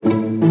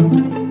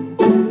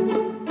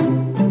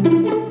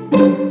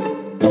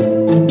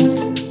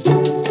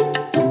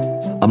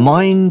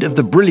mind of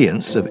the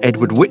brilliance of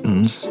Edward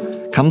Witten's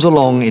comes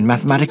along in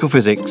mathematical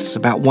physics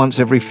about once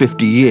every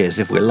 50 years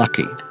if we're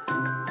lucky.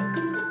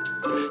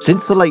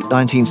 Since the late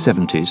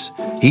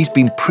 1970s, he's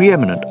been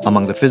preeminent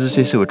among the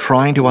physicists who are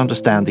trying to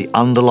understand the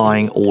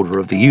underlying order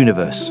of the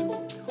universe,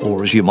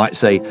 or as you might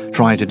say,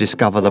 trying to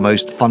discover the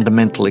most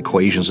fundamental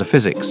equations of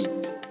physics.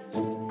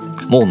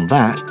 More than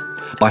that,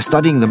 by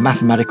studying the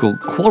mathematical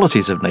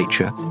qualities of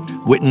nature,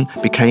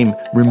 Witten became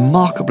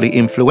remarkably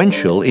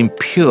influential in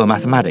pure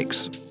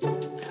mathematics,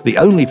 the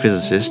only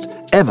physicist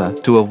ever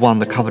to have won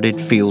the coveted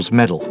Fields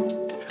Medal,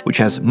 which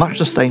has much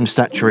the same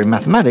stature in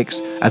mathematics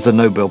as the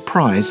Nobel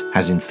Prize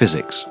has in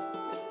physics.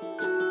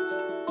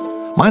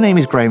 My name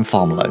is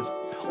Farmelo,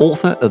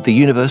 author of The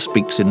Universe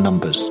Speaks in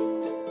Numbers.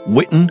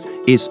 Witten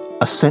is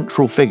a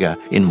central figure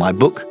in my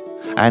book,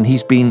 and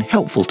he's been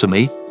helpful to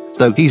me,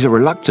 though he's a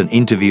reluctant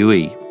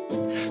interviewee.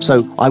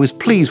 So I was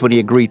pleased when he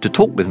agreed to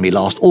talk with me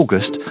last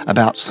August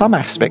about some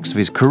aspects of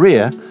his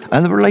career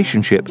and the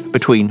relationship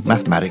between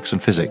mathematics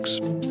and physics.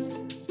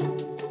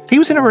 He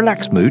was in a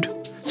relaxed mood,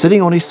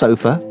 sitting on his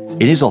sofa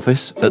in his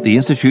office at the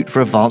Institute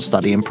for Advanced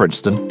Study in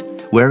Princeton,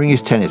 wearing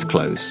his tennis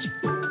clothes.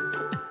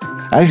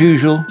 As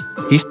usual,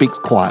 he speaks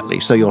quietly,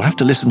 so you'll have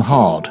to listen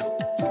hard.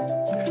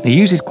 He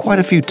uses quite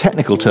a few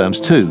technical terms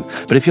too,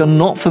 but if you're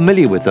not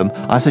familiar with them,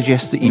 I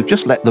suggest that you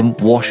just let them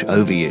wash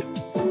over you.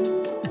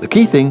 The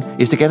key thing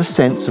is to get a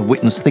sense of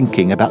Witten's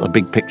thinking about the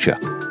big picture,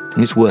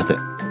 and it's worth it.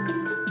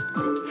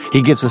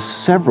 He gives us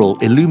several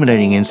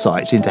illuminating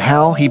insights into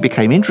how he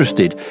became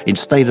interested in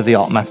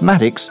state-of-the-art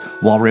mathematics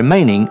while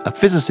remaining a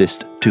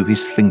physicist to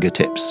his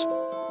fingertips.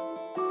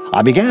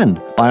 I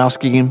began by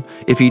asking him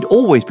if he'd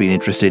always been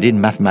interested in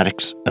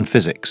mathematics and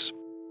physics.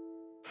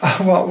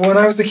 Well, when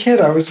I was a kid,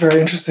 I was very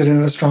interested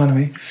in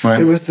astronomy. Right.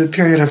 It was the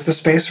period of the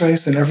space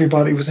race, and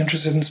everybody was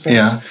interested in space.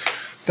 Yeah.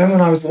 Then when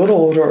I was a little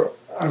older,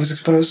 I was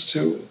exposed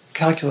to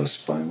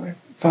calculus by my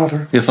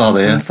father. Your father,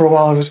 yeah. And for a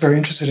while, I was very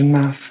interested in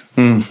math.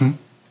 Mm-hmm.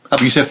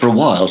 You said for a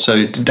while, so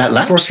did that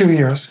lapse? For a few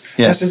years.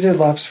 Yeah. Yes, it did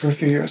lapse for a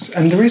few years.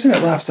 And the reason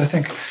it lapsed, I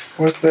think,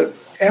 was that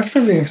after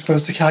being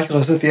exposed to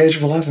calculus at the age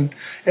of 11,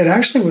 it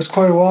actually was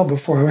quite a while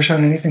before I was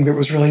shown anything that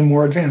was really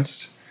more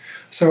advanced.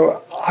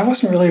 So I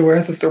wasn't really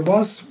aware that there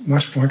was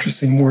much more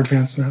interesting, more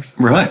advanced math.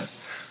 Right.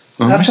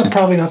 Well, that's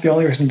probably not the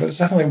only reason, but it's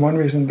definitely one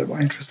reason that my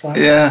interest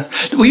lapsed. Yeah.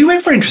 Were you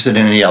ever interested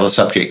in any other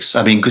subjects?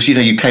 I mean, because,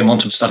 you came on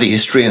to study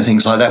history and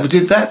things like that. But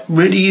did that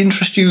really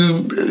interest you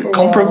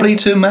comparably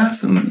to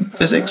math and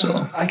physics?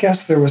 Or? I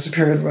guess there was a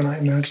period when I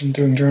imagined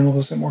doing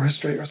journalism or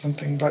history or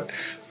something, but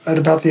at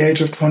about the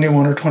age of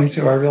 21 or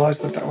 22, I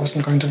realized that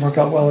wasn't going to work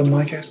out well in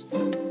my case.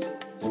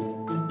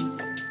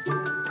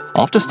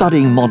 After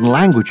studying modern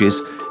languages,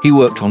 he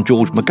worked on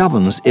George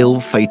McGovern's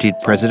ill-fated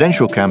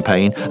presidential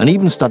campaign and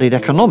even studied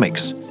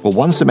economics for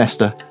one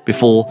semester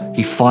before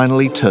he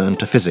finally turned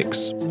to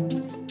physics.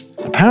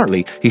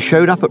 Apparently, he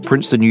showed up at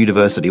Princeton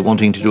University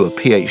wanting to do a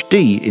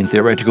PhD in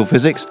theoretical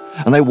physics,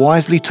 and they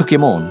wisely took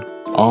him on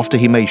after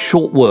he made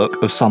short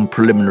work of some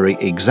preliminary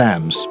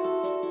exams.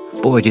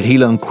 Boy, did he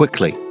learn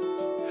quickly.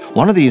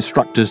 One of the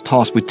instructors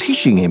tasked with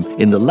teaching him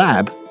in the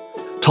lab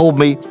told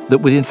me that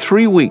within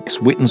 3 weeks,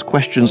 Witten's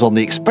questions on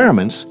the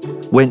experiments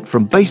went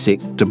from basic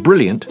to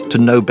brilliant to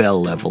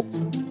Nobel level.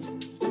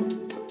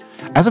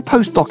 As a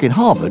postdoc in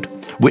Harvard,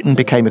 Witten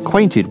became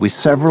acquainted with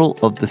several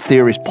of the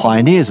theorist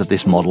pioneers of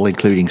this model,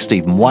 including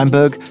Steven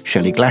Weinberg,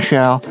 Shelley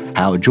Glashow,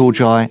 Howard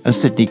Georgi, and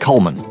Sidney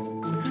Coleman,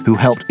 who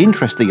helped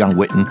interest the young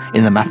Witten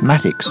in the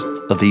mathematics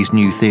of these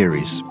new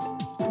theories.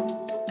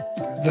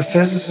 The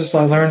physicists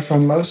I learned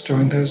from most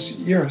during those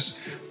years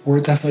were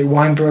definitely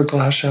Weinberg,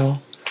 Glashow,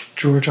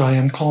 Georgi,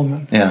 and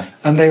Coleman. Yeah.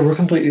 And they were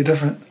completely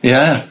different.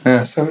 Yeah.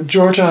 So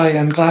Georgi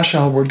and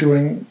Glashow were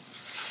doing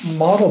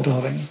model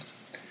building,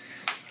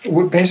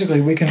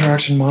 basically weak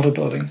interaction model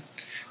building,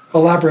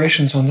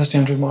 elaborations on the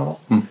standard model.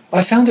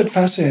 I found it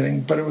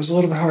fascinating, but it was a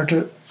little bit hard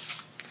to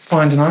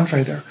find an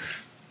entree there.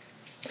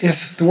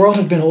 If the world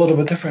had been a little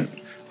bit different,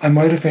 I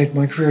might have made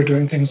my career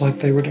doing things like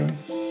they were doing.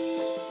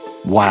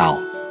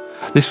 Wow.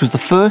 This was the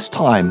first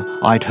time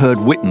I'd heard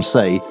Witten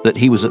say that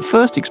he was at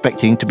first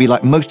expecting to be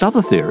like most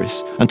other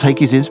theorists and take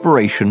his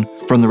inspiration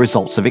from the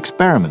results of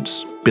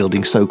experiments,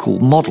 building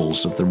so-called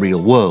models of the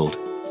real world.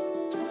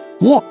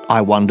 What,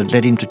 I wondered,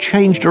 led him to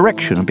change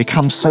direction and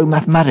become so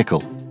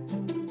mathematical?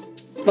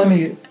 Let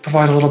me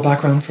provide a little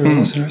background for your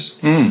listeners.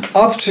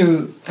 Up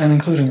to and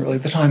including really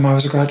the time I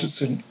was a graduate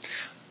student,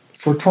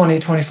 for 20,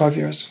 25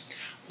 years,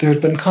 there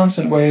had been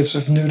constant waves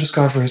of new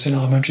discoveries in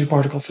elementary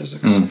particle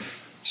physics.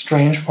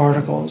 Strange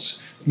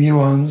particles,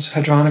 muons,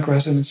 hadronic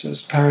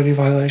resonances, parity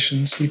violation,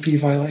 CP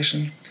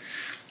violation,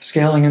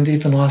 scaling and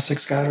deep inelastic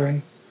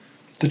scattering,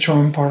 the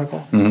charm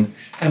particle. And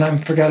I'm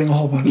forgetting a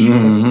whole bunch.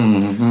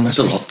 That's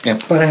a lot. Yeah.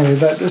 But anyway,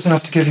 that is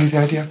enough to give you the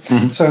idea.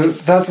 So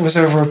that was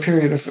over a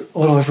period of a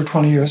little over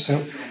 20 years. So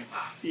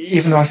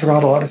even though I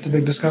forgot a lot of the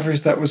big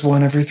discoveries, that was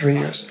one every 3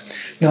 years.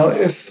 Now,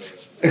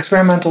 if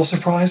experimental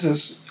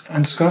surprises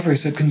and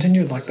discoveries had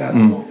continued like that,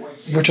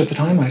 which at the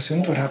time I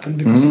assumed would happen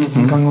because it had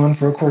been going on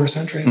for a quarter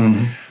century,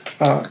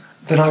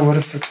 then I would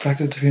have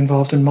expected to be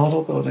involved in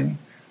model building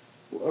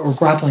or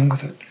grappling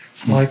with it,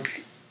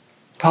 like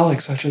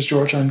colleagues such as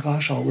George and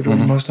Glashow were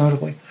doing most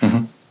notably.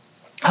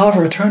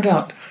 However, it turned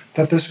out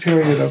that this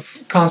period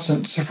of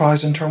constant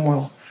surprise and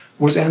turmoil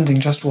was ending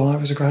just while I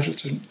was a graduate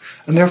student.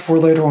 And therefore,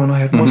 later on, I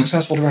had more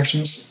successful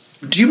directions.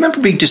 Do you remember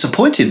being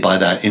disappointed by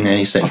that in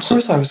any sense? Of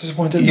course I was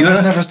disappointed. Yeah.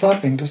 I've never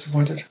stopped being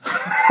disappointed.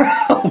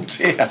 Oh,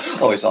 dear.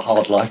 Oh, it's a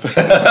hard life.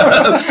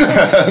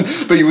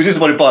 But you were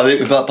disappointed by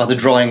the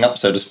drying up,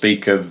 so to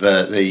speak, of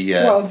the...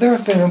 Well, there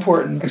have been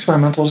important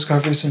experimental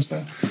discoveries since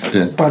then.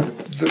 Yeah. But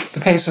the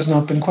pace has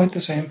not been quite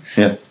the same.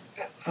 Yeah.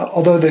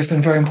 Although they've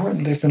been very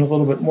important, they've been a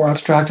little bit more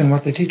abstract in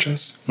what they teach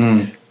us.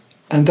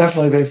 And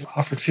definitely they've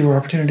offered fewer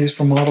opportunities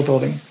for model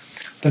building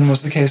than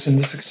was the case in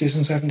the 60s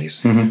and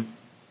 70s.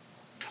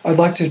 I'd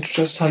like to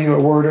just tell you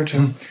a word or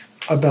two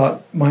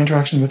about my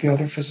interaction with the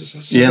other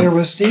physicists. Yeah. There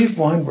was Steve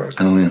Weinberg.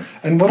 Oh, yeah.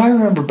 And what I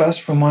remember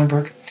best from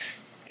Weinberg,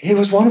 he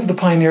was one of the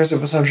pioneers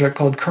of a subject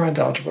called current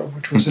algebra,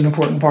 which was an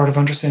important part of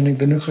understanding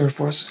the nuclear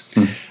force.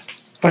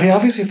 But he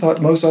obviously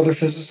thought most other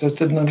physicists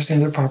didn't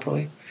understand it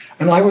properly.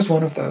 And I was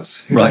one of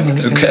those who didn't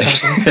understand it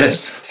properly.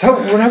 Yes. So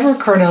whenever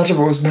current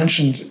algebra was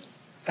mentioned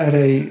at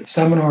a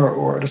seminar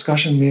or a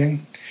discussion meeting,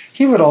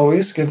 he would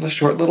always give a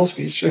short little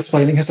speech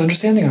explaining his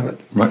understanding of it.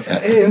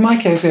 Right. In my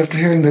case, after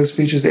hearing those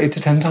speeches 8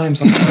 to 10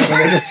 times,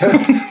 I understood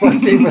what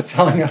Steve was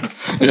telling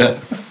us. Yeah.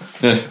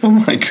 Oh,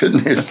 my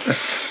goodness.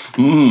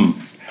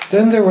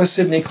 Then there was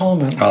Sidney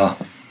Coleman. Ah.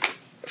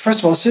 First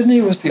of all,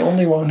 Sidney was the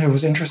only one who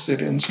was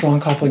interested in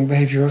strong coupling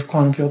behavior of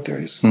quantum field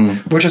theories,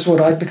 which is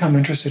what I'd become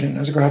interested in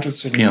as a graduate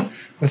student,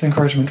 with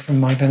encouragement from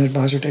my then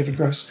advisor, David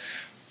Gross.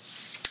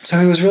 So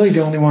he was really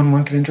the only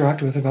one could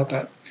interact with about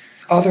that.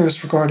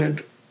 Others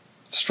regarded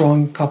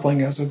strong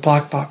coupling as a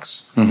black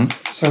box.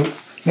 So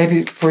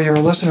maybe for your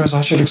listeners,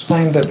 I should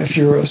explain that if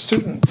you're a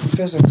student of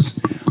physics,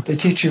 they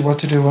teach you what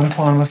to do when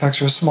quantum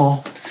effects are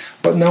small,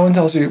 but no one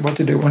tells you what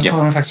to do when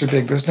quantum effects are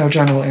big. There's no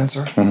general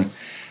answer.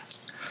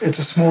 It's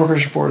a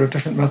smorgasbord of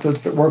different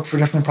methods that work for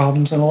different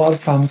problems, and a lot of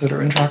problems that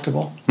are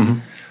intractable.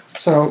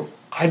 So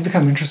I'd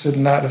become interested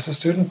in that as a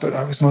student, but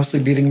I was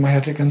mostly beating my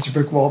head against a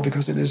brick wall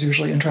because it is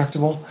usually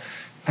intractable.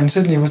 And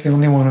Sidney was the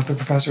only one of the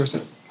professors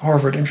at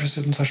Harvard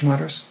interested in such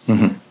matters.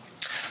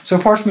 So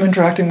apart from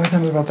interacting with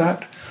him about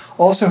that,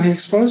 also he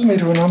exposed me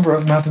to a number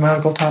of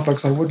mathematical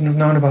topics I wouldn't have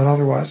known about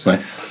otherwise,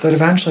 that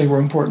eventually were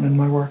important in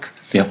my work,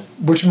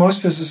 which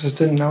most physicists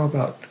didn't know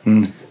about.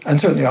 And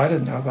certainly I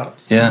didn't know about.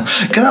 Yeah.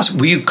 Can I ask,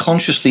 were you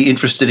consciously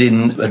interested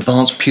in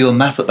advanced pure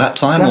math at that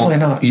time? Definitely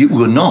not. You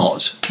were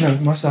not? No,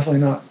 most definitely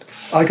not.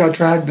 I got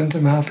dragged into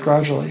math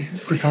gradually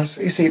because,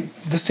 you see,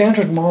 the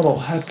standard model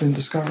had been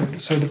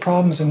discovered, so the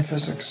problems in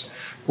physics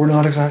were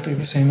not exactly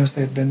the same as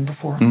they'd been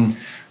before.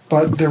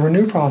 But there were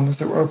new problems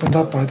that were opened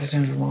up by the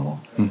standard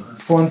model.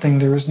 For one thing,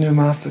 there was new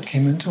math that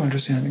came into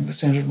understanding the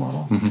standard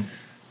model.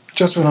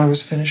 Just when I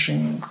was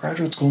finishing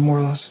graduate school, more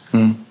or less,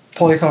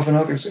 Polyakov and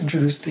others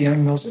introduced the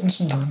Yang-Mills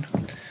instanton,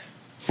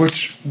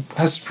 which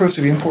has proved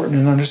to be important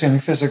in understanding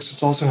physics.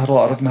 It's also had a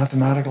lot of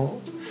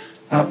mathematical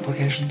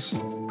applications.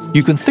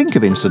 You can think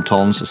of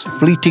instantons as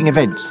fleeting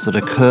events that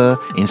occur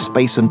in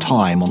space and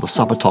time on the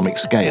subatomic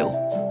scale.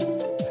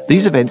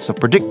 These events are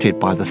predicted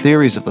by the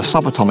theories of the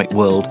subatomic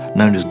world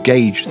known as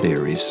gauge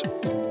theories.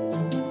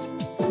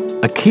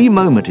 A key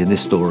moment in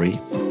this story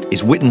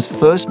is Witten's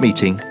first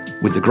meeting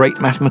with the great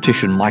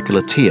mathematician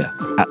Michael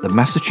Atiyah at the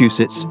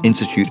Massachusetts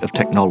Institute of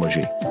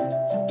Technology.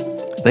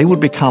 They would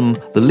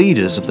become the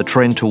leaders of the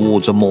trend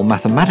towards a more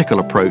mathematical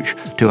approach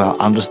to our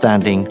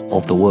understanding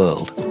of the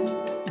world.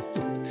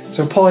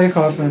 So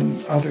Polyakov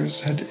and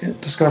others had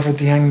discovered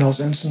the Yang-Mills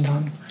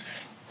instanton,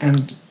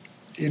 and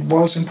it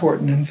was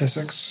important in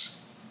physics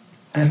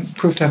and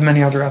proved to have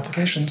many other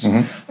applications.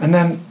 And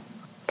then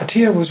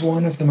Atiyah was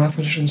one of the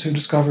mathematicians who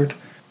discovered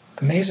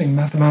amazing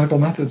mathematical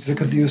methods that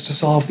could be used to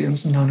solve the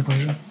instanton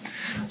equation.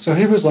 So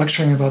he was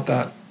lecturing about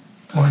that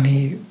when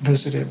he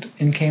visited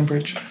in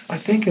Cambridge, I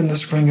think in the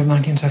spring of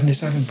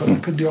 1977, but I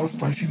could be off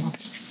by a few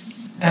months.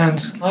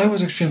 And I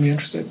was extremely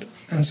interested,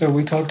 and so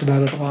we talked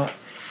about it a lot.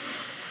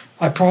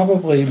 I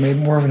probably made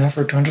more of an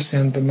effort to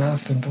understand the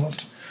math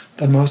involved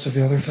than most of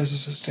the other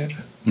physicists did.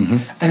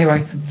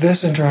 Anyway,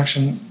 this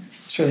interaction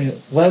certainly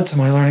led to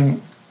my learning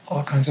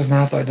all kinds of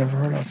math I'd never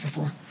heard of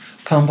before.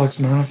 Complex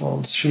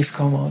manifolds, sheaf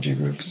cohomology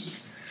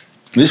groups.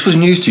 This was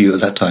news to you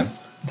at that time?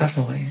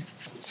 Definitely.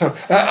 So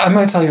I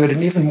might tell you at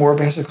an even more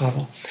basic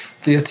level,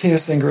 the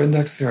Atiyah-Singer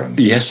index theorem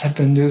had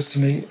been news to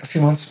me a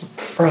few months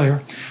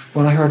earlier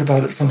when I heard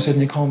about it from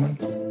Sidney Coleman.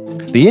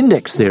 The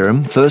index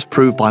theorem, first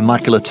proved by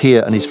Michael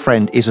Atiyah and his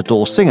friend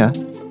Isidore Singer,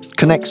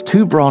 connects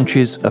two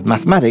branches of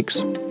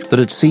mathematics that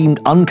had seemed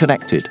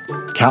unconnected: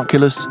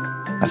 calculus,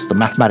 that's the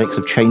mathematics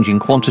of changing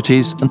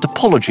quantities, and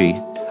topology,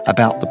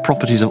 about the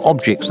properties of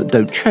objects that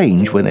don't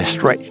change when they're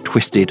stretched,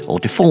 twisted, or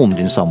deformed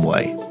in some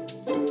way.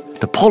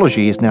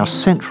 Topology is now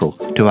central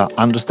to our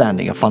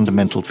understanding of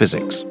fundamental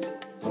physics.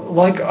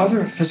 Like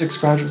other physics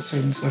graduate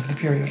students of the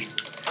period,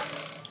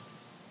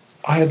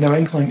 I had no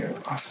inkling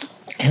of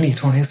any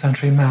 20th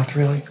century math,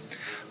 really.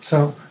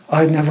 So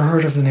I had never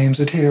heard of the names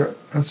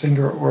Atiyah and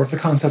Singer, or of the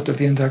concept of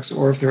the index,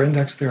 or of their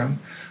index theorem,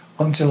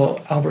 until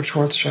Albert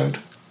Schwartz showed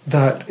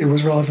that it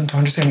was relevant to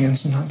understanding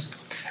instantons.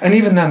 And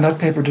even then, that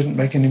paper didn't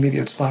make an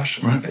immediate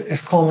splash. Right.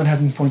 If Coleman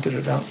hadn't pointed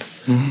it out,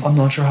 I'm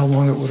not sure how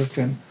long it would have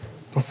been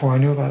before I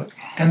knew about it.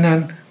 And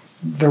then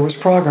there was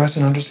progress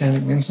in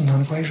understanding the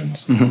instanton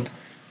equations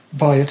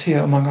by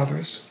Atiyah, among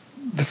others.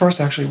 The first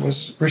actually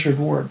was Richard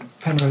Ward,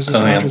 Penrose's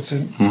graduate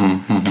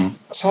student.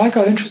 So I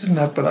got interested in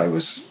that, but I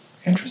was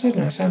interested,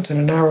 in a sense, in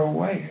a narrow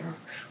way,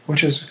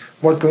 which is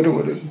what good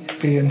would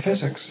it be in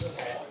physics?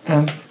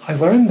 And I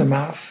learned the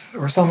math,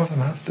 or some of the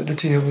math, that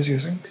Atiyah was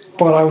using,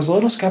 but I was a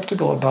little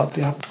skeptical about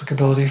the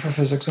applicability for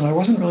physics, and I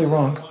wasn't really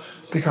wrong,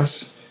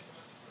 because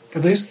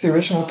at least the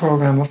original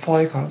program of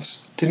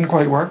Polyakov's didn't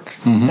quite work,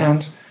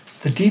 and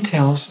the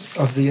details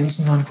of the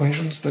instanton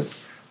equations that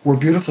were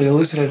beautifully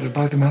elucidated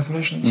by the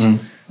mathematicians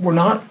were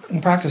not,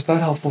 in practice,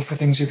 that helpful for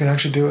things you could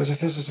actually do as a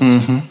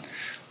physicist.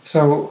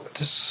 So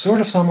to sort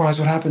of summarize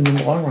what happened in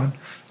the long run,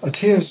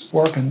 Atiyah's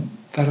work and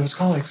that of his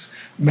colleagues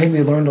made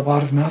me learn a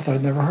lot of math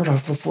I'd never heard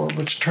of before,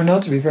 which turned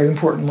out to be very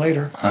important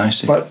later. I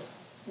see. But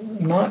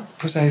not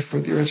per se for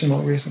the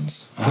original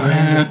reasons.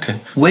 Okay.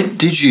 When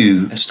did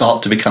you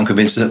start to become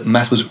convinced that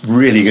math was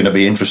really going to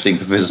be interesting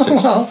for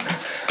physicists? Well,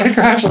 it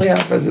gradually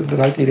happened in the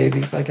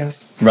 1980s, I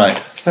guess. Right.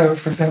 So,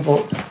 for example,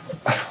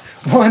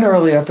 one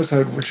early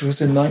episode, which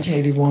was in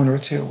 1981 or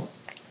 2,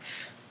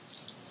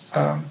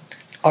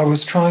 I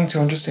was trying to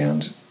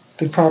understand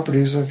the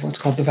properties of what's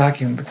called the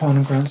vacuum, the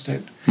quantum ground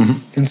state,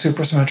 in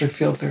supersymmetric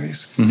field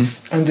theories.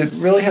 And it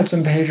really had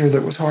some behavior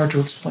that was hard to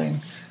explain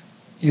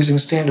using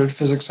standard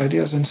physics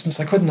ideas. And since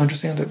I couldn't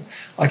understand it,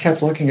 I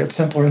kept looking at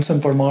simpler and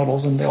simpler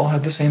models, and they all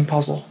had the same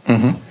puzzle.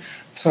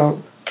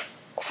 So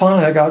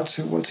finally I got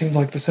to what seemed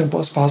like the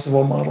simplest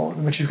possible model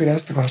in which you could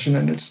ask the question,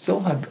 and it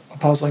still had a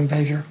puzzling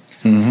behavior.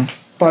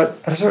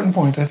 But at a certain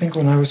point, I think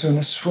when I was in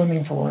a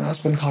swimming pool in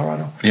Aspen,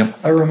 Colorado,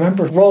 I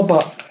remembered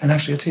Rolbot, and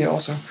actually Atiyah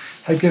also,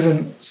 had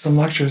given some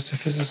lectures to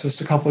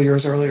physicists a couple of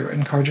years earlier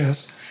in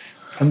Carges,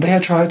 and they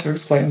had tried to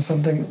explain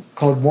something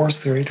called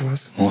Morse theory to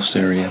us. Morse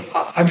theory, yeah.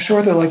 I'm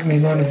sure that, like me,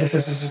 none of the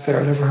physicists there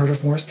had ever heard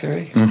of Morse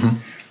theory,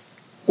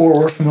 or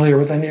were familiar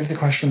with any of the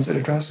questions it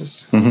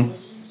addresses.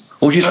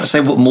 What would you like to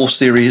say what Morse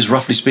theory is,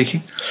 roughly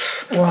speaking?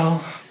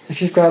 Well,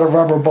 if you've got a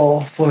rubber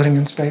ball floating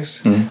in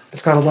space,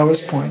 it's got a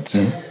lowest point,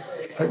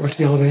 at which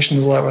the elevation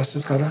is lowest.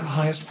 It's got a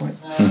highest point,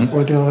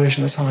 where the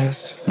elevation is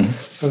highest.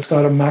 So it's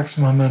got a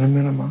maximum and a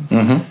minimum.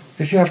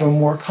 If you have a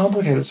more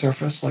complicated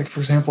surface, like, for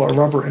example, a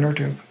rubber inner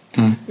tube,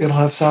 it'll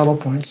have saddle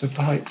points of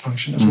the height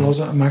function as well as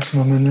a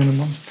maximum and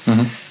minimum.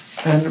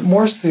 And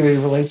Morse theory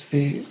relates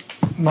the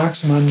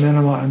maxima and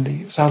minima and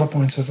the saddle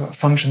points of a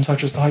function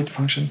such as the height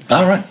function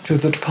to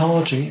the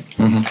topology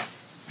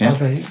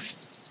of a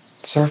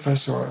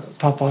surface or a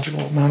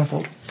topological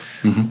manifold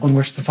on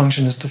which the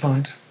function is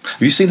defined.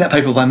 Have you seen that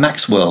paper by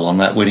Maxwell on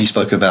that when he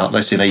spoke about,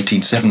 let's say, in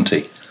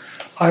 1870?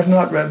 I've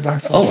not read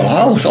Maxwell's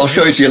paper. I'll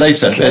show it to you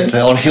later.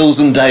 Okay. On Hills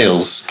and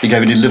Dales. He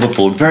gave it in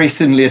Liverpool. Very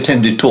thinly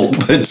attended talk,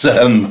 but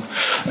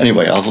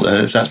anyway,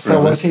 that's...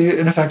 So was he,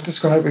 in effect,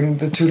 describing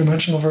the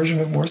two-dimensional version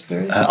of Morse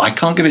theory? I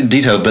can't give it in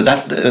detail, but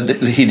that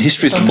in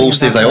histories of Morse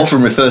theory, they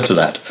often refer to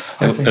that.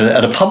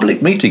 At a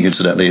public meeting,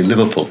 incidentally, in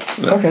Liverpool.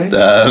 Okay.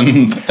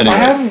 Anyway. I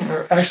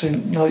have, actually,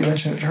 now that you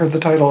mention it, heard the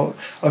title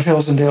of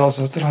Hills and Dales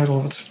as the title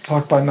of a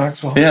talk by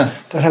Maxwell. Yeah.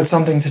 That had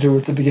something to do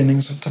with the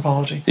beginnings of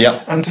topology.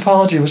 Yeah. And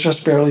topology was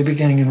just barely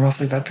beginning in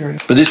roughly that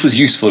period. But this was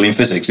useful in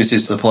physics. This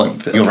is the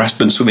point. Your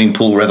Aspen swimming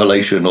pool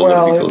revelation, or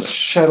whatever you call it.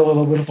 Shed a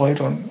little bit of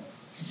light on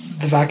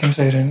the vacuum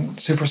state in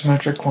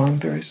supersymmetric quantum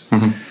theories.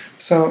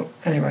 So,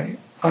 anyway,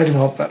 I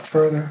developed that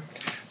further.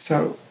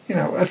 So,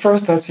 at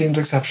first that seemed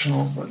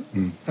exceptional, but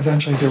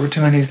eventually there were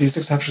too many of these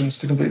exceptions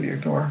to completely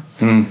ignore.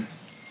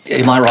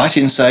 Am I right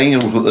in saying, or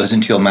put words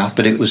into your mouth,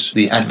 but it was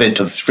the advent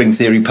of string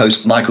theory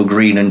post Michael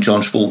Green and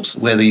John Schwartz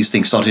where these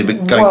things started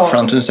going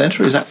front and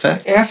centre? Is that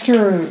fair?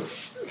 After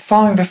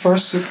following the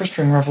first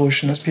superstring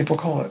revolution, as people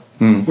call it,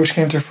 which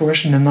came to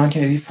fruition in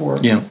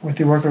 1984 with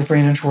the work of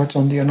Green and Schwartz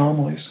on the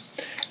anomalies.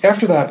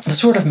 After that, the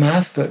sort of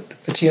math that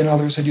Atiyah and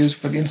others had used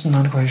for the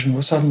instanton equation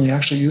was suddenly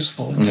actually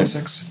useful in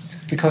physics,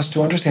 because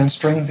to understand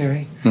string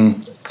theory,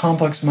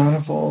 complex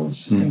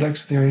manifolds,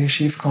 index theory,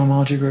 sheaf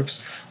cohomology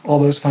groups, all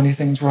those funny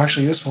things were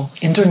actually useful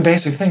in doing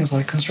basic things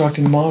like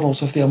constructing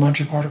models of the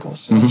elementary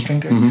particles in string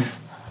theory.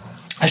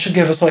 I should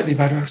give a slightly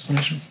better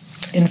explanation.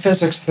 In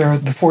physics, there are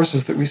the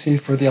forces that we see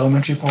for the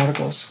elementary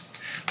particles.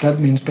 That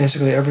means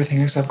basically everything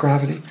except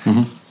gravity.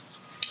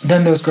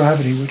 Then there's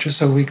gravity, which is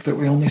so weak that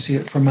we only see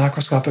it for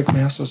macroscopic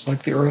masses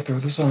like the Earth or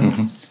the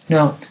Sun.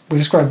 Now, we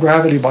describe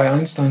gravity by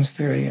Einstein's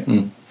theory,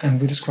 and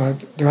we describe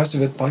the rest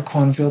of it by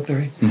quantum field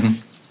theory.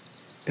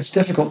 It's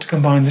difficult to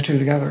combine the two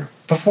together.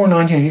 Before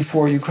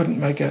 1984, you couldn't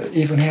make an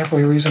even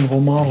halfway reasonable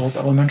model of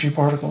elementary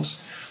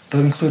particles that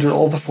included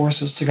all the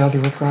forces together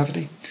with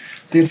gravity.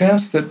 The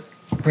advance that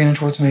Green and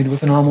Schwartz made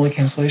with anomaly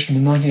cancellation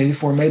in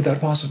 1984 made that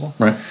possible.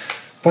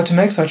 But to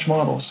make such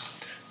models,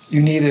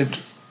 you needed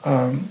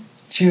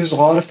to use a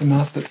lot of the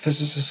math that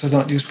physicists had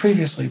not used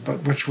previously,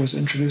 but which was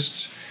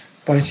introduced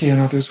by T and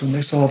others when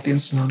they solved the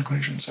Instanton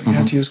equation. So you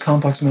had to use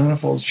complex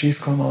manifolds, sheaf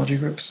cohomology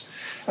groups,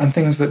 and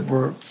things that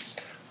were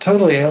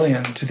totally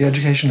alien to the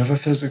education of a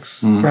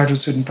physics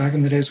graduate student back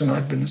in the days when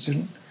I'd been a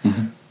student.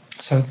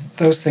 So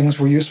those things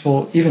were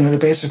useful even at a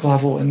basic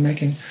level in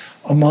making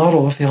a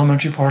model of the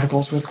elementary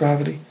particles with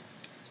gravity.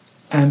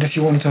 And if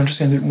you wanted to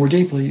understand it more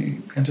deeply,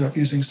 you ended up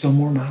using still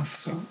more math.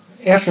 So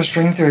after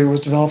string theory was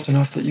developed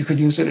enough that you could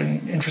use it in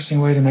an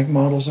interesting way to make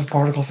models of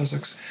particle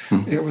physics,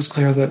 it was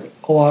clear that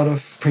a lot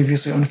of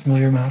previously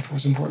unfamiliar math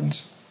was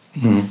important.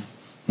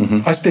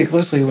 I speak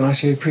loosely when I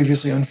say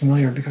previously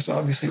unfamiliar because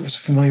obviously it was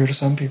familiar to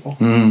some people.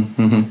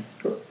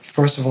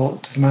 First of all,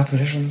 to the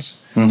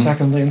mathematicians.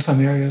 Secondly, in some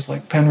areas,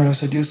 like Penrose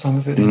had used some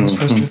of it in his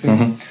Twister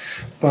theory.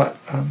 But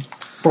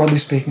broadly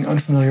speaking,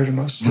 unfamiliar to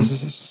most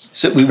physicists.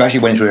 So we actually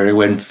went to an area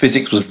when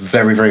physics was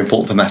very, very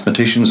important for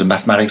mathematicians and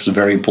mathematics was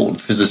very important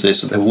for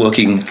physicists. They were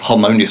working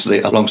harmoniously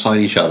alongside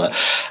each other.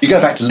 You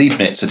go back to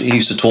Leibniz, and he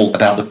used to talk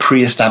about the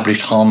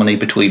pre-established harmony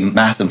between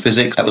math and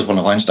physics. That was one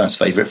of Einstein's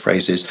favourite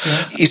phrases.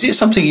 Yes. Is it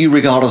something you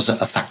regard as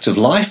a fact of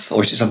life,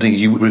 or is it something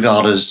you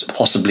regard as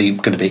possibly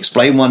going to be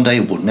explained one day,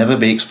 will never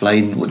be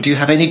explained? Do you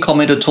have any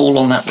comment at all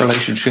on that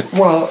relationship?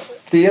 Well,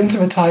 the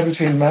intimate tie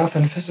between math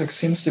and physics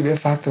seems to be a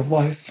fact of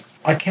life.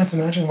 I can't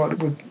imagine what it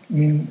would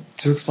mean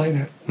to explain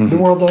it. The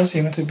world does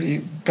seem to be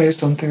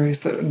based on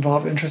theories that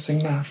involve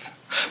interesting math.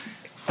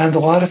 And a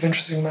lot of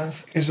interesting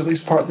math is at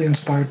least partly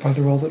inspired by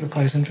the role that it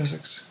plays in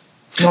physics.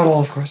 Not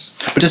all, of course.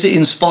 But does it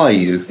inspire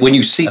you when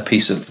you see a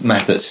piece of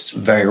math that's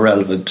very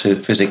relevant to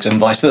physics and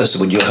vice versa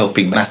when you're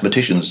helping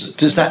mathematicians?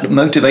 Does that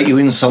motivate you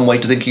in some way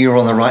to thinking you're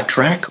on the right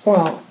track?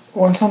 Well,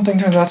 when something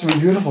turns out to be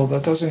beautiful,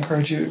 that does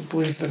encourage you to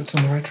believe that it's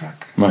on the right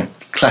track. Right.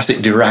 Classic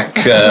Dirac.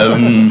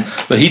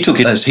 But he took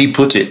it, as he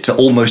put it, to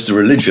almost a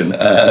religion.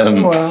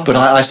 But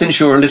I sense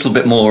you're a little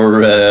bit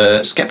more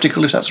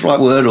sceptical, if that's the right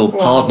word, or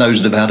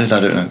hard-nosed about it. I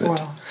don't know.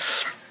 Well,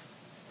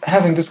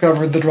 having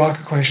discovered the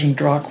Dirac equation,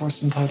 Dirac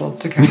was entitled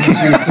to carry his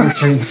views to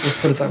extremes,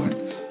 let's put it that way.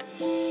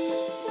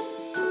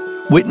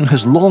 Witten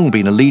has long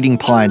been a leading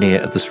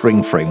pioneer of the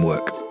string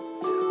framework,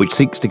 which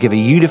seeks to give a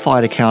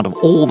unified account of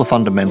all the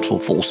fundamental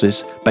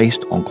forces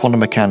based on quantum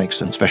mechanics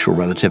and special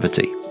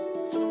relativity.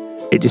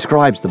 It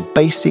describes the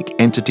basic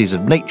entities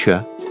of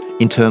nature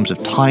in terms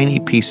of tiny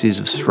pieces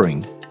of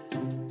string.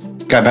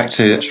 Going back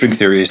to string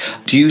theory,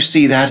 do you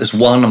see that as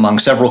one among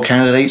several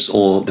candidates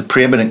or the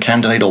preeminent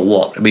candidate or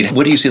what? I mean,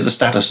 where do you see the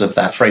status of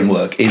that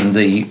framework in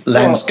the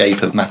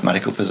landscape of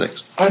mathematical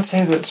physics? I'd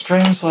say that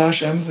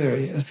string/M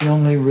theory is the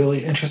only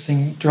really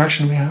interesting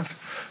direction we have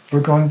for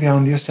going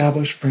beyond the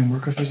established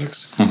framework of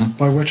physics,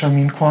 by which I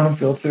mean quantum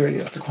field theory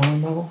at the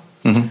quantum level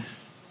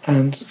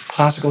and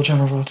classical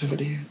general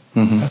relativity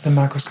at the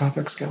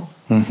macroscopic scale.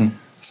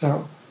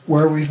 So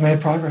where we've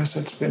made progress,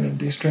 it's been in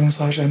the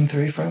string/M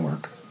theory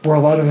framework, where a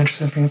lot of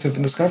interesting things have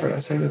been discovered. I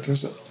say that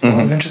there's a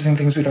lot of interesting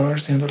things we don't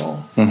understand at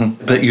all.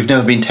 But you've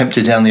never been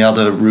tempted down the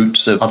other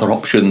routes of other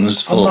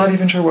options for... I'm not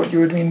even sure what you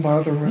would mean by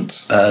other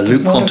routes.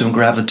 Loop quantum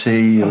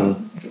gravity...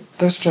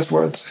 Those are just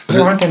words.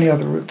 There aren't any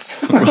other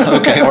routes.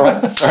 Okay, all right.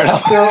 Fair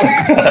enough.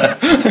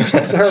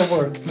 There are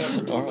words, not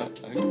roots. All right.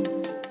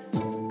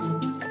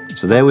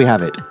 So there we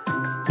have it.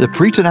 The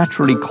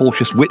preternaturally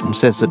cautious Witten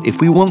says that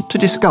if we want to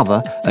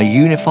discover a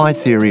unified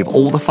theory of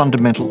all the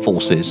fundamental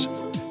forces,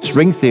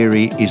 string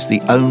theory is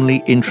the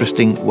only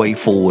interesting way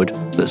forward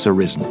that's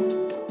arisen.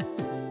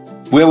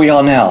 Where we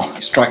are now,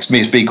 it strikes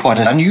me as being quite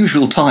an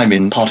unusual time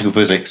in particle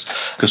physics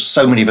because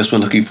so many of us were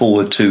looking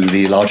forward to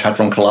the Large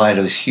Hadron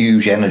Collider, this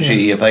huge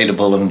energy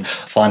available and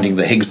finding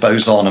the Higgs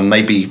boson and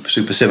maybe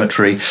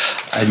supersymmetry.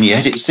 And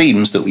yet it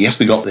seems that, yes,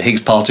 we got the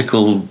Higgs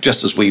particle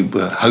just as we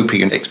were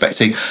hoping and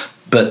expecting,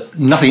 but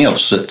nothing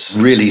else that's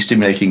really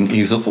stimulating.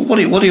 You thought,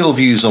 well, what are your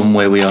views on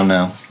where we are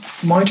now?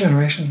 My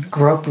generation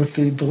grew up with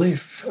the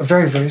belief, a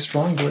very, very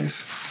strong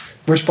belief,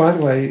 which, by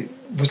the way,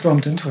 was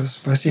drummed into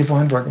us by Steve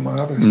Weinberg, among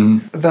others,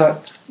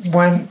 that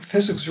when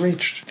physics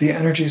reached the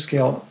energy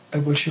scale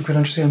at which you could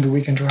understand the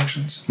weak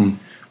interactions,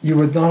 you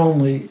would not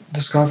only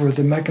discover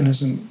the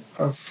mechanism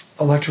of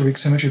electroweak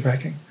symmetry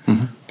breaking,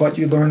 but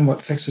you learn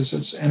what fixes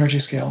its energy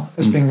scale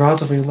as being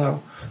relatively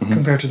low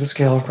compared to the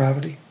scale of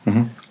gravity.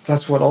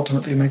 That's what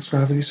ultimately makes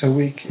gravity so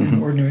weak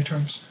in ordinary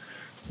terms.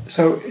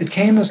 So it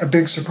came as a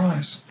big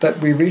surprise that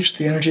we reached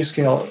the energy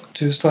scale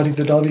to study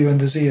the W and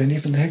the Z and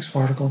even the Higgs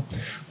particle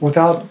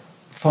without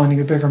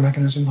finding a bigger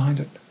mechanism behind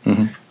it.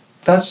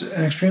 That's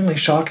an extremely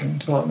shocking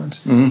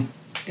development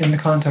in the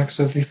context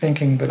of the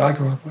thinking that I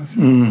grew up with.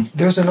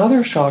 There's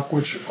another shock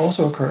which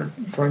also occurred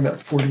during that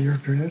 40-year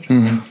period,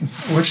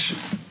 which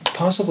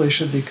possibly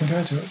should be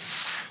compared to it.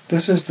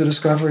 This is the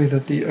discovery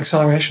that the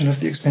acceleration of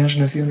the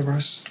expansion of the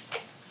universe.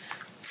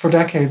 For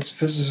decades,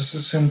 physicists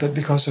assumed that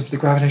because of the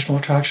gravitational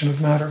attraction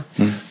of matter,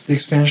 the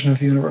expansion of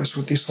the universe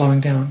would be slowing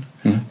down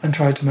and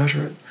tried to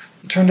measure it.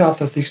 It turned out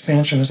that the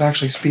expansion is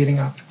actually speeding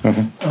up.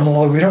 And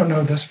although we don't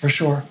know this for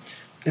sure,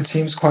 it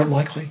seems quite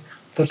likely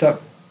that that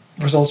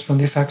results from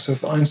the effects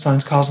of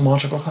Einstein's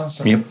cosmological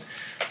constant,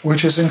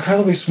 which is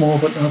incredibly small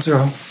but not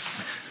zero.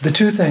 The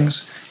two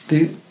things,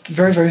 the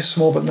very, very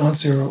small but not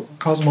zero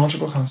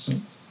cosmological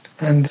constant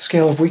and the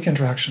scale of weak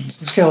interactions,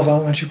 the scale of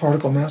elementary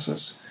particle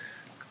masses,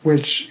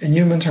 which in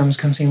human terms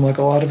can seem like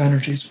a lot of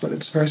energies, but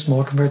it's very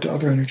small compared to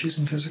other energies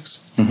in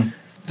physics. Mm-hmm.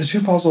 The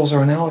two puzzles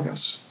are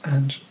analogous,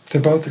 and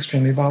they're both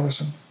extremely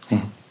bothersome.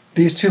 Mm-hmm.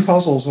 These two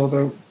puzzles,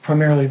 although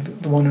primarily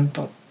the one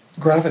about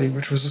gravity,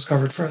 which was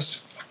discovered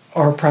first,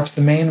 are perhaps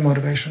the main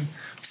motivation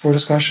for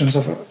discussions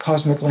of a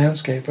cosmic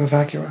landscape of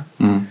vacua,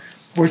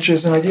 which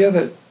is an idea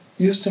that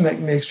used to make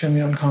me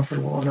extremely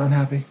uncomfortable and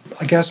unhappy.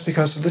 I guess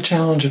because of the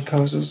challenge it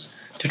poses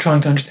to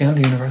trying to understand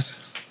the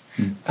universe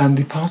and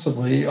the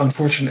possibly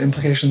unfortunate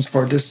implications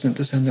for our distant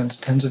descendants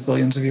tens of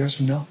billions of years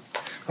from now.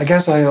 I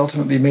guess I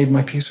ultimately made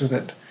my peace with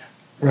it,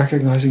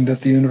 recognizing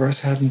that the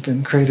universe hadn't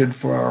been created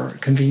for our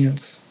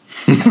convenience.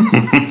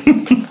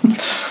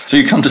 So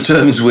you come to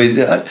terms with...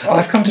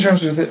 I've come to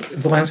terms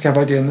with the landscape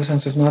idea in the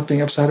sense of not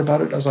being upset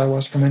about it, as I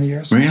was for many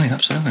years. Really?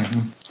 Absolutely.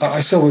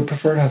 I still would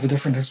prefer to have a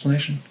different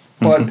explanation.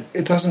 But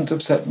it doesn't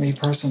upset me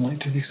personally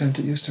to the extent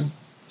it used to.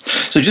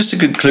 So just to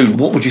conclude,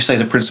 what would you say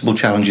the principal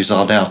challenges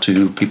are now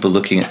to people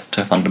looking at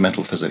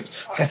fundamental physics?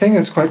 I think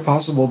it's quite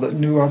possible that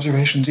new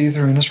observations,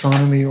 either in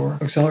astronomy or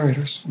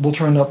accelerators, will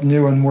turn up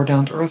new and more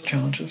down-to-earth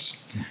challenges.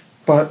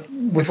 But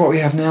with what we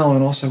have now,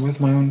 and also with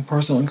my own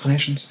personal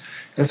inclinations,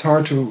 it's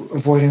hard to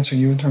avoid answering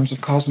you in terms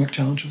of cosmic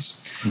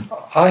challenges.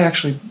 I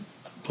actually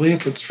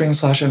believe that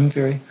string/M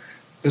theory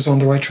is on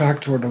the right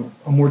track toward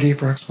a more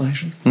deeper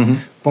explanation.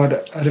 But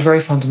at a very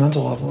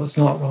fundamental level, it's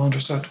not well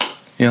understood.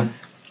 Yeah.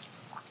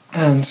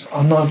 And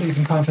I'm not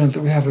even confident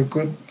that we have a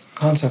good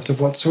concept of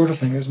what sort of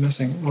thing is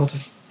missing,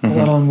 relative,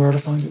 let alone where to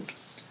find it.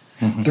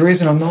 The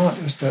reason I'm not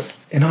is that,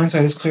 in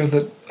hindsight, it's clear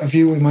that a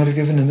view we might have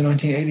given in the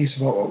 1980s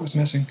about what was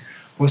missing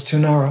was too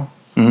narrow.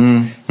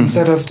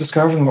 Instead of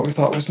discovering what we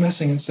thought was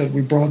missing, instead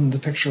we broadened the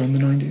picture in the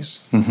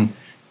 90s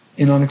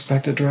in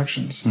unexpected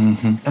directions.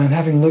 And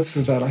having lived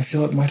through that, I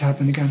feel it might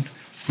happen again.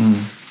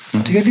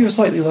 To give you a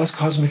slightly less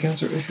cosmic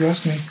answer, if you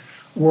ask me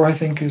where I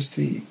think is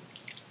the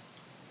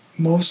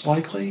most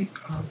likely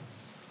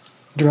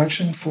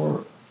direction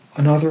for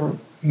another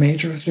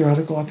major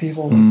theoretical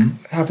upheaval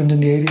like happened in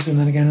the 80s and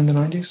then again in the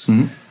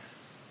 90s,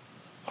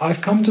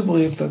 I've come to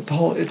believe that the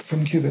whole it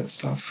from qubit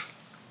stuff,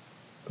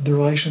 the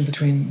relation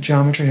between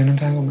geometry and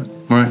entanglement,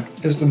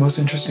 is the most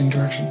interesting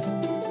direction.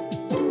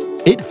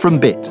 It from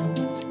bit.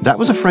 That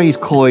was a phrase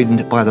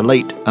coined by the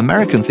late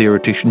American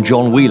theoretician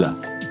John Wheeler,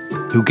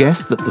 who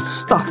guessed that the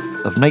stuff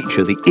of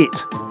nature, the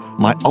it,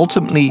 might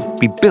ultimately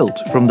be built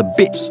from the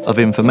bits of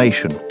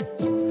information.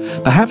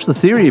 Perhaps the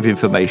theory of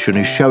information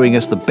is showing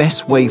us the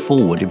best way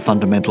forward in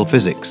fundamental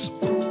physics.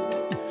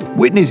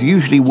 Witten is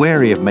usually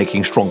wary of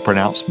making strong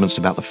pronouncements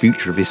about the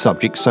future of his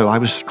subject, so I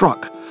was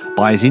struck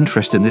by his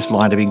interest in this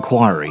line of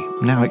inquiry,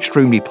 now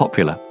extremely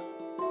popular.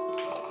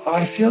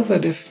 I feel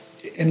that if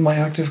in my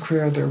active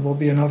career there will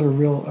be another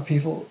real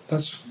upheaval,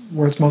 that's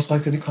where it's most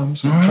likely to come,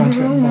 so I'm trying to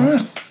get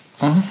involved.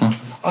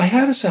 I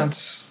had a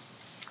sense,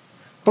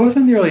 both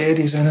in the early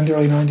 80s and in the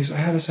early 90s, I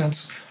had a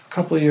sense a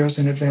couple of years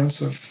in advance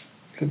of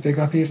the big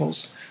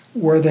upheavals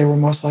where they were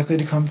most likely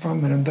to come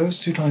from, and in those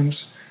two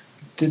times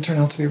it did turn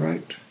out to be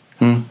right.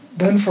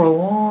 Then for a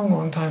long,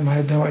 long time I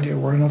had no idea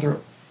where another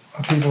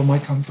upheaval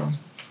might come from.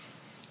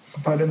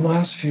 But in the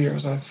last few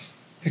years I've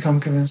become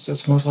convinced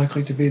it's most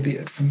likely to be the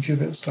it from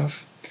qubit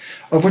stuff,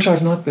 of which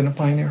I've not been a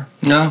pioneer.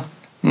 No.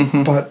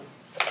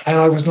 And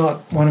I was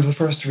not one of the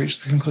first to reach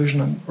the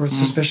conclusion or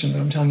suspicion that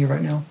I'm telling you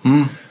right now.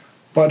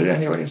 But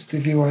anyway, it's the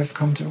view I've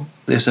come to.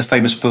 There's a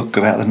famous book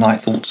about the night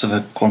thoughts of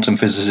a quantum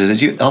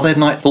physicist. Are there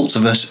night thoughts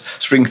of a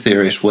string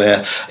theorist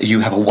where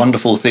you have a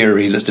wonderful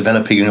theory that's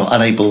developing and you're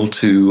unable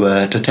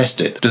to test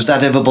it? Does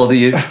that ever bother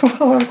you?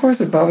 Well, of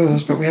course it bothers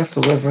us, but we have to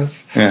live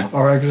with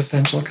our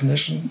existential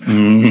condition.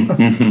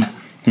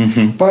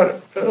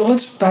 But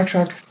let's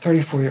backtrack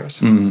 34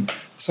 years.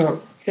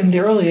 So in the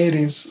early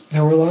 80s,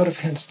 there were a lot of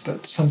hints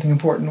that something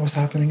important was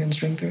happening in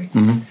string theory.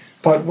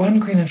 But when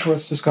Green and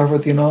Schwartz discovered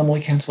the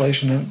anomaly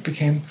cancellation, it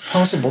became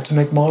possible to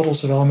make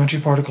models of elementary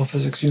particle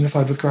physics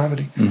unified with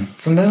gravity.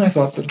 From then I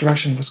thought the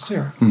direction was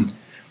clear.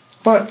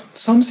 But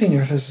some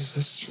senior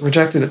physicists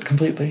rejected it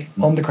completely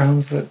on the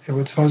grounds that it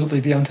would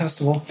supposedly be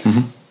untestable,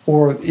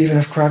 or even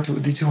if correct, it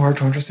would be too hard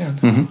to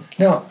understand.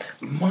 Now,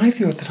 my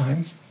view at the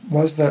time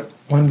was that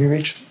when we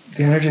reached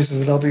the energies of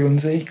the W and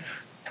Z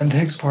and the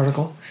Higgs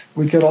particle,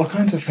 we'd get all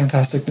kinds of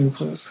fantastic new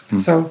clues.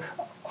 So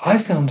I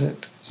found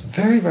it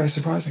very, very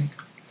surprising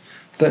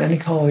that any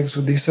colleagues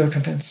would be so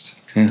convinced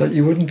that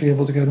you wouldn't be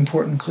able to get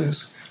important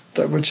clues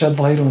that would shed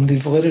light on the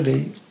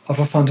validity of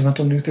a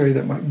fundamental new theory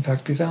that might in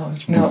fact be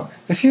valid. Now,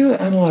 if you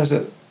analyze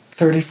it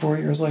 34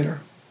 years later,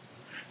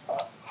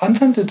 I'm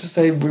tempted to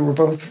say we were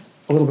both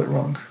a little bit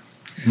wrong.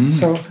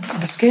 So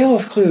the scale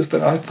of clues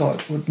that I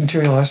thought would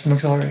materialize from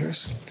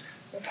accelerators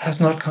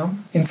has not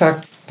come. In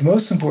fact, the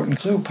most important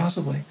clue,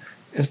 possibly,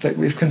 is that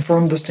we've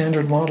confirmed the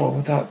standard model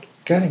without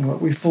getting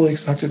what we fully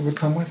expected would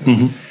come with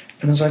it.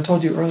 And as I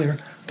told you earlier,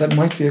 that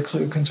might be a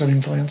clue concerning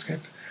the landscape.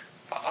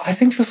 I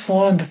think the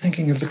flaw in the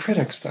thinking of the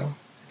critics, though,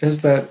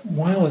 is that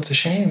while it's a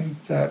shame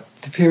that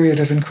the period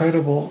of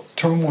incredible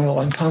turmoil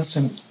and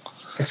constant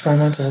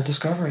experimental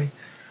discovery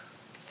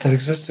that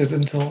existed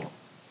until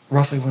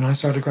roughly when I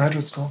started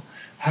graduate school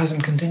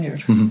hasn't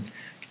continued.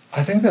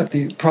 I think that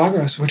the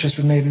progress which has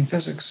been made in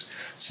physics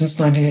since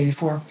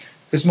 1984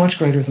 is much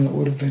greater than it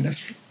would have been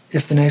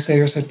if the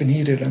naysayers had been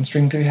heeded and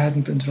string theory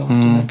hadn't been developed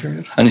in that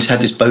period. And it's had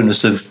this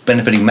bonus of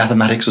benefiting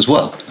mathematics as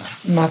well.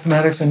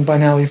 Mathematics, and by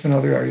now even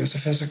other areas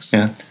of physics.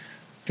 Yeah.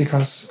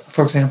 Because,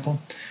 for example,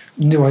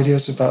 new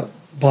ideas about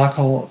black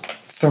hole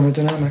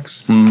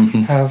thermodynamics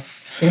have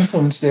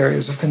influenced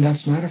areas of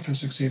condensed matter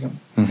physics even,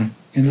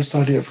 in the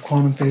study of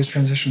quantum phase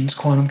transitions,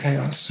 quantum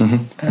chaos,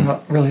 and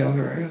really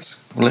other areas.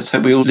 Well, let's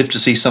hope we all live to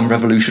see some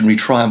revolutionary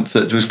triumph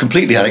that was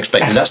completely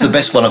unexpected. That's the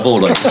best one of all.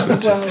 Well,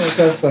 let's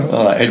hope so.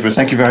 All right, Edward,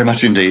 thank you very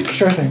much indeed.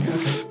 Sure thing.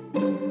 Okay.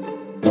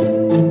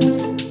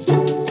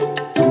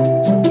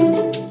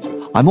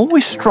 I'm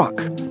always struck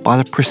by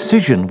the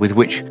precision with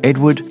which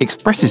Edward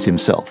expresses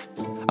himself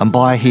and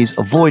by his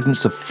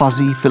avoidance of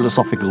fuzzy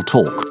philosophical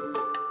talk.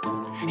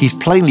 He's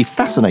plainly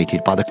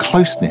fascinated by the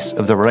closeness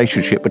of the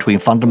relationship between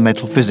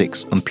fundamental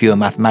physics and pure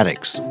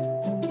mathematics.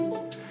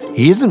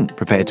 He isn't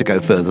prepared to go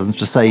further than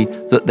to say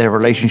that their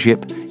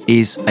relationship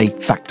is a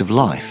fact of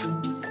life.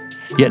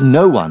 Yet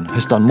no one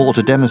has done more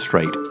to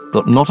demonstrate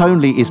that not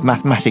only is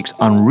mathematics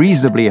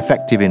unreasonably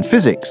effective in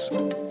physics,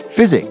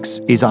 physics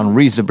is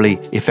unreasonably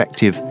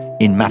effective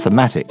in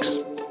mathematics.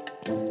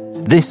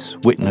 This,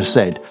 Witten has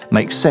said,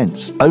 makes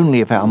sense only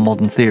if our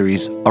modern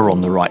theories are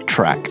on the right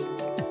track.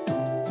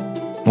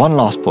 One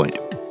last point.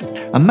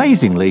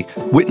 Amazingly,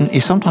 Witten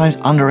is sometimes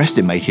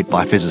underestimated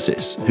by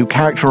physicists who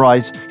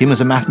characterise him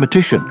as a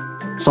mathematician,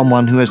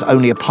 someone who has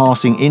only a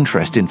passing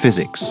interest in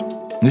physics.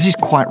 This is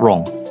quite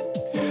wrong.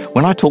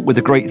 When I talked with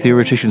the great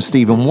theoretician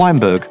Steven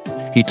Weinberg,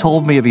 he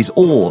told me of his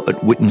awe at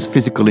Witten's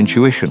physical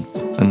intuition,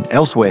 and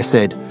elsewhere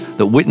said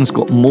that Witten's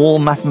got more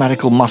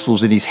mathematical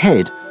muscles in his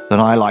head than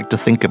I like to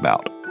think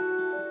about.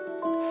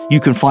 You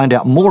can find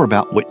out more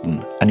about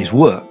Witten and his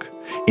work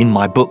in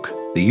my book,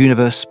 The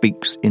Universe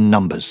Speaks in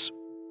Numbers.